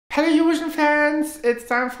Eurovision fans, it's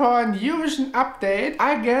time for an Eurovision update.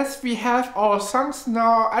 I guess we have our songs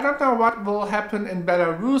now. I don't know what will happen in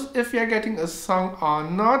Belarus, if we are getting a song or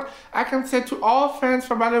not. I can say to all fans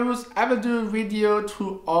from Belarus, I will do a video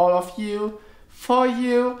to all of you, for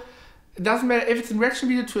you. It doesn't matter if it's a reaction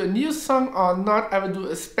video to a new song or not, I will do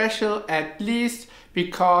a special at least,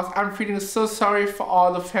 because I'm feeling so sorry for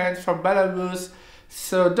all the fans from Belarus.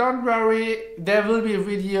 So don't worry, there will be a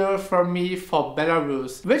video from me for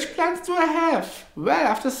Belarus. Which plans do I have? Well, I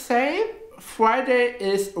have to say, Friday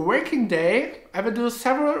is ranking day. I will do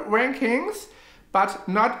several rankings, but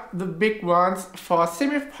not the big ones for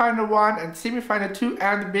semi-final 1 and semi-final 2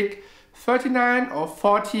 and the big 39 or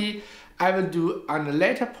 40. I will do on a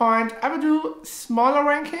later point. I will do smaller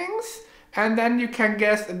rankings, and then you can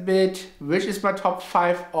guess a bit which is my top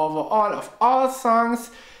 5 overall of all songs.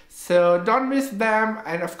 So don't miss them,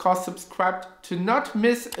 and of course subscribe to not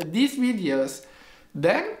miss these videos.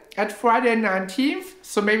 Then at Friday 19th,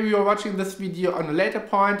 so maybe you're watching this video on a later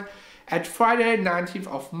point, at Friday 19th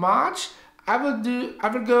of March, I will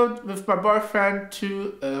go with my boyfriend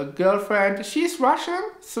to a girlfriend. She's Russian,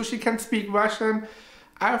 so she can speak Russian.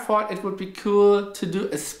 I thought it would be cool to do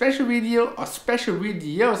a special video, or special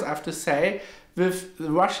videos I have to say, with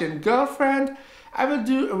the Russian girlfriend. I will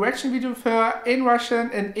do a reaction video with her in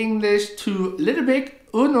Russian and English to Little Big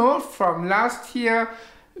Uno from last year,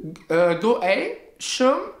 Go A,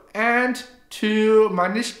 Shum, and to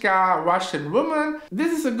Manishka, Russian Woman.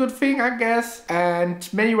 This is a good thing, I guess, and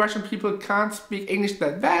many Russian people can't speak English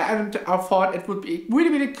that well, and I thought it would be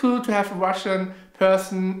really cool to have a Russian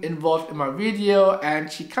person involved in my video,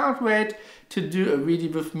 and she can't wait to do a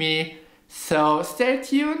video with me. So stay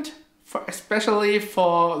tuned, especially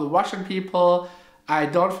for the Russian people. I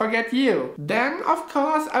don't forget you. Then, of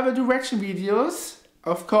course, I will do reaction videos.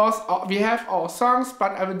 Of course, we have our songs,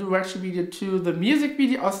 but I will do reaction video to the music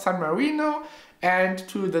video of San Marino and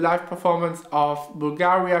to the live performance of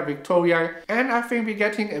Bulgaria, Victoria. And I think we're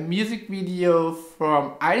getting a music video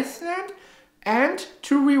from Iceland and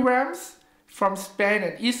 2 revamps from Spain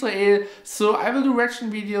and Israel. So I will do reaction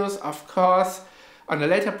videos, of course, on a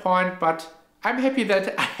later point, but I'm happy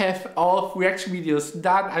that I have all reaction videos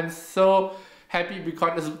done. I'm so happy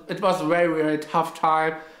because it was a very tough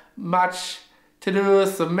time, much to do,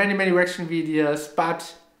 so many reaction videos.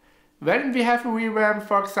 But when we have a revamp,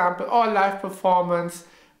 for example, or live performance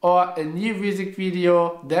or a new music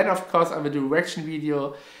video, then of course I will do a reaction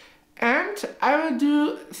video. And I will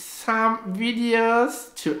do some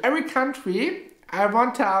videos to every country. I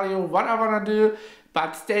won't tell you what I want to do,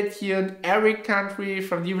 but stay tuned. Every country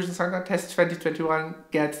from the Eurovision Song Contest 2021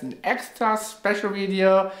 gets an extra special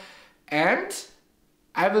video. And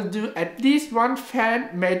I will do at least one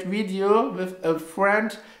fan-made video with a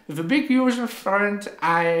friend, with a big Eurovision friend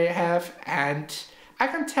I have, and I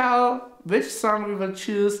can tell which song we will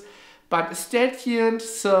choose, but stay tuned.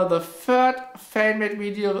 So the third fan-made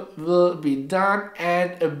video will be done,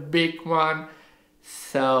 and a big one.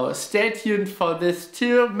 So stay tuned for this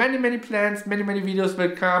too. Many plans, many videos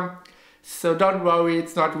will come. So don't worry,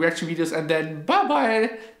 it's not reaction videos and then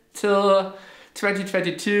bye-bye till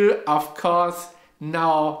 2022. Of course,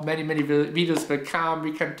 now many videos will come.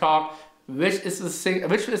 We can talk which is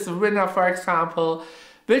the winner, for example,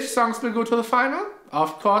 which songs will go to the final.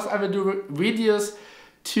 Of course, I will do videos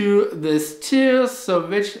to this too, so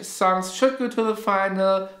which songs should go to the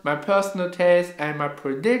final, my personal taste and my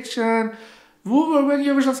prediction. Who will win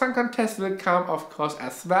Eurovision Song Contest will come, of course,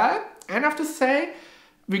 as well. And I have to say,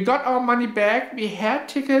 we got our money back. We had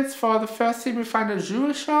tickets for the first semi-final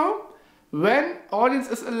jury show. When audience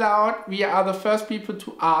is allowed, we are the first people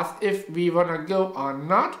to ask if we wanna go or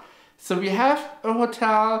not. So we have a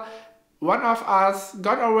hotel. One of us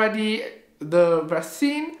got already the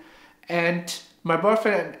vaccine, and my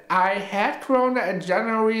boyfriend and I had Corona in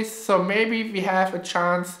January, so maybe we have a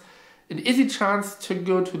chance, an easy chance to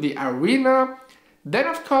go to the arena. Then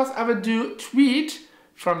of course I will do tweet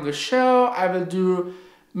from the show. I will do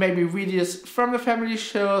maybe videos from the family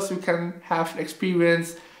show, so we can have an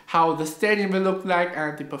experience how the stadium will look like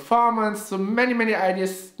and the performance. So many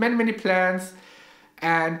ideas, many plans,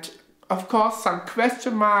 and of course some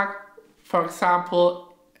question mark. For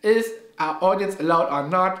example, is our audience allowed or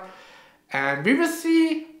not? And we will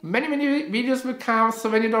see. Many videos will come, so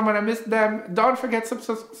when you don't want to miss them, don't forget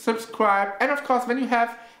to subscribe. And of course, when you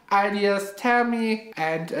have ideas, tell me.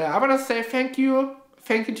 And I want to say thank you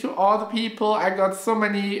to all the people. I got so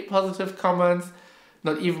many positive comments,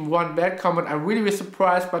 not even one bad comment. I'm really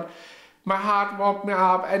surprised, but my heart warmed me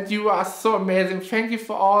up, and you are so amazing. Thank you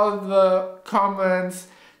for all the comments.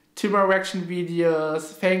 to my reaction videos.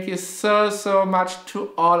 Thank you so much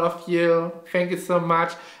to all of you. Thank you so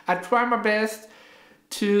much. I try my best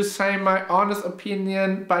to say my honest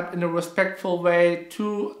opinion, but in a respectful way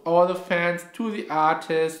to all the fans, to the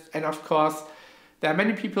artists, and of course there are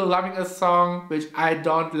many people loving a song which I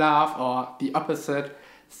don't love, or the opposite.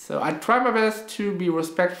 So I try my best to be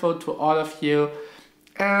respectful to all of you.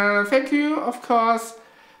 And thank you, of course,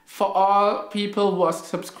 for all people who are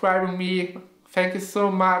subscribing me. Thank you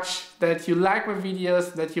so much that you like my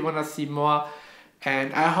videos, that you want to see more.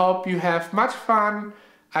 And I hope you have much fun.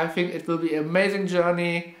 I think it will be an amazing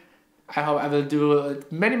journey. I hope I will do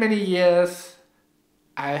it many years.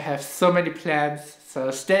 I have so many plans,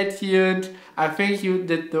 so stay tuned. I think you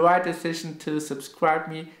did the right decision to subscribe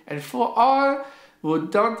me. And for all who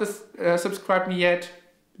don't subscribe me yet,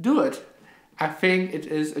 do it. I think it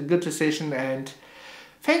is a good decision, and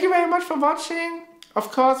thank you very much for watching.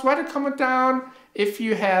 Of course, write a comment down if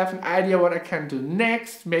you have an idea what I can do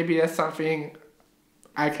next. Maybe there's something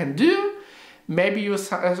I can do. Maybe you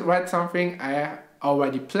write something I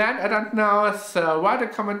already planned, I don't know. So write a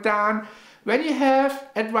comment down. When you have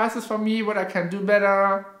advices for me what I can do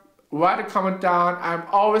better, write a comment down. I'm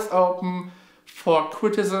always open for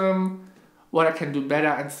criticism, what I can do better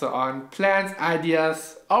and so on. Plans,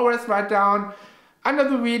 ideas, always write down. Under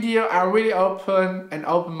the video I'm really open and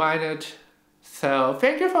open-minded. So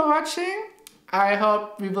thank you for watching. I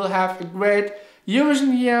hope we will have a great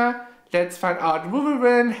Eurovision year. Let's find out who will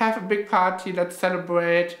win, have a big party, let's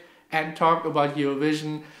celebrate and talk about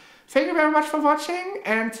Eurovision. Thank you very much for watching,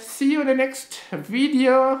 and see you in the next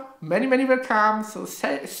video. Many will come, so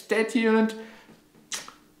stay tuned.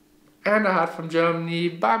 And a heart from Germany.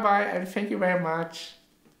 Bye bye, and thank you very much.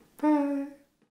 Bye.